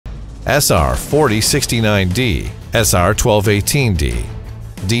SR4069D, SR1218D,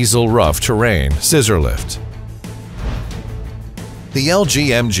 Diesel Rough Terrain Scissor Lift. The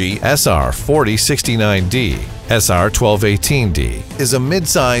LGMG SR4069D, SR1218D is a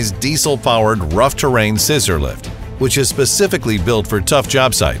mid-size diesel-powered rough terrain scissor lift, which is specifically built for tough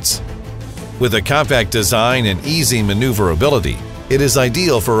job sites. With a compact design and easy maneuverability, it is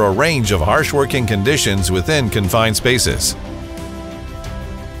ideal for a range of harsh working conditions within confined spaces.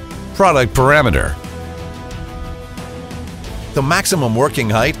 Product parameter. The maximum working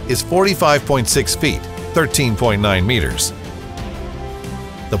height is 45.6 feet, 13.9 meters.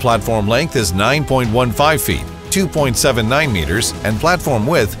 The platform length is 9.15 feet, 2.79 meters, and platform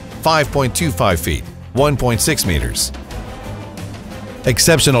width 5.25 feet, 1.6 meters.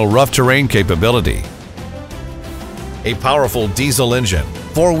 Exceptional rough terrain capability. A powerful diesel engine,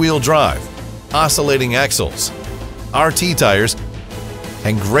 four-wheel drive, oscillating axles, RT tires,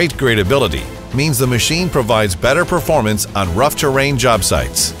 and great gradability means the machine provides better performance on rough terrain job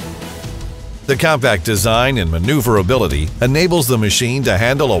sites. The compact design and maneuverability enables the machine to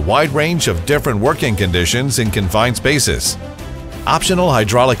handle a wide range of different working conditions in confined spaces. Optional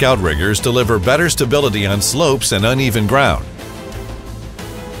hydraulic outriggers deliver better stability on slopes and uneven ground.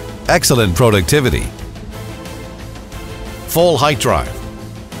 Excellent productivity. Full height drive.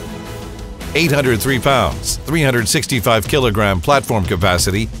 803 pounds, 365 kilogram platform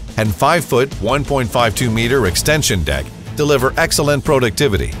capacity, and 5 foot, 1.52 meter extension deck deliver excellent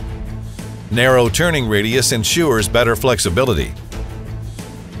productivity. Narrow turning radius ensures better flexibility.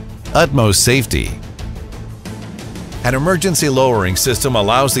 Utmost safety. An emergency lowering system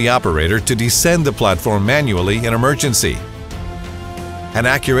allows the operator to descend the platform manually in emergency. An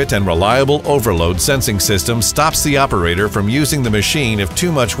accurate and reliable overload sensing system stops the operator from using the machine if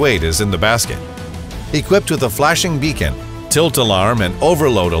too much weight is in the basket. Equipped with a flashing beacon, tilt alarm, and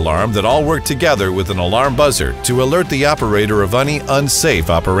overload alarm that all work together with an alarm buzzer to alert the operator of any unsafe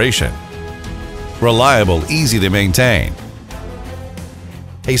operation. Reliable, easy to maintain.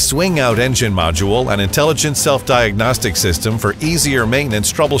 A swing-out engine module and intelligent self-diagnostic system for easier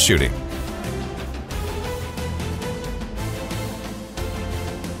maintenance troubleshooting.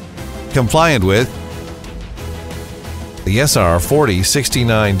 Compliant with. The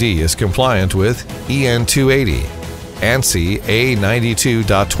SR4069D is compliant with EN 280, ANSI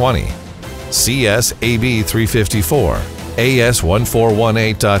A92.20, CS AB 354, AS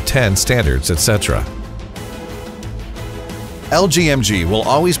 1418.10 standards, etc. LGMG will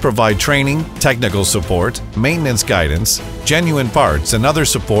always provide training, technical support, maintenance guidance, genuine parts, and other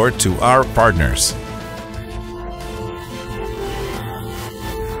support to our partners.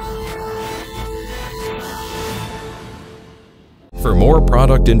 For more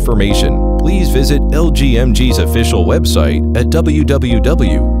product information, please visit LGMG's official website at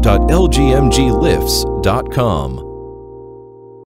www.lgmglifts.com.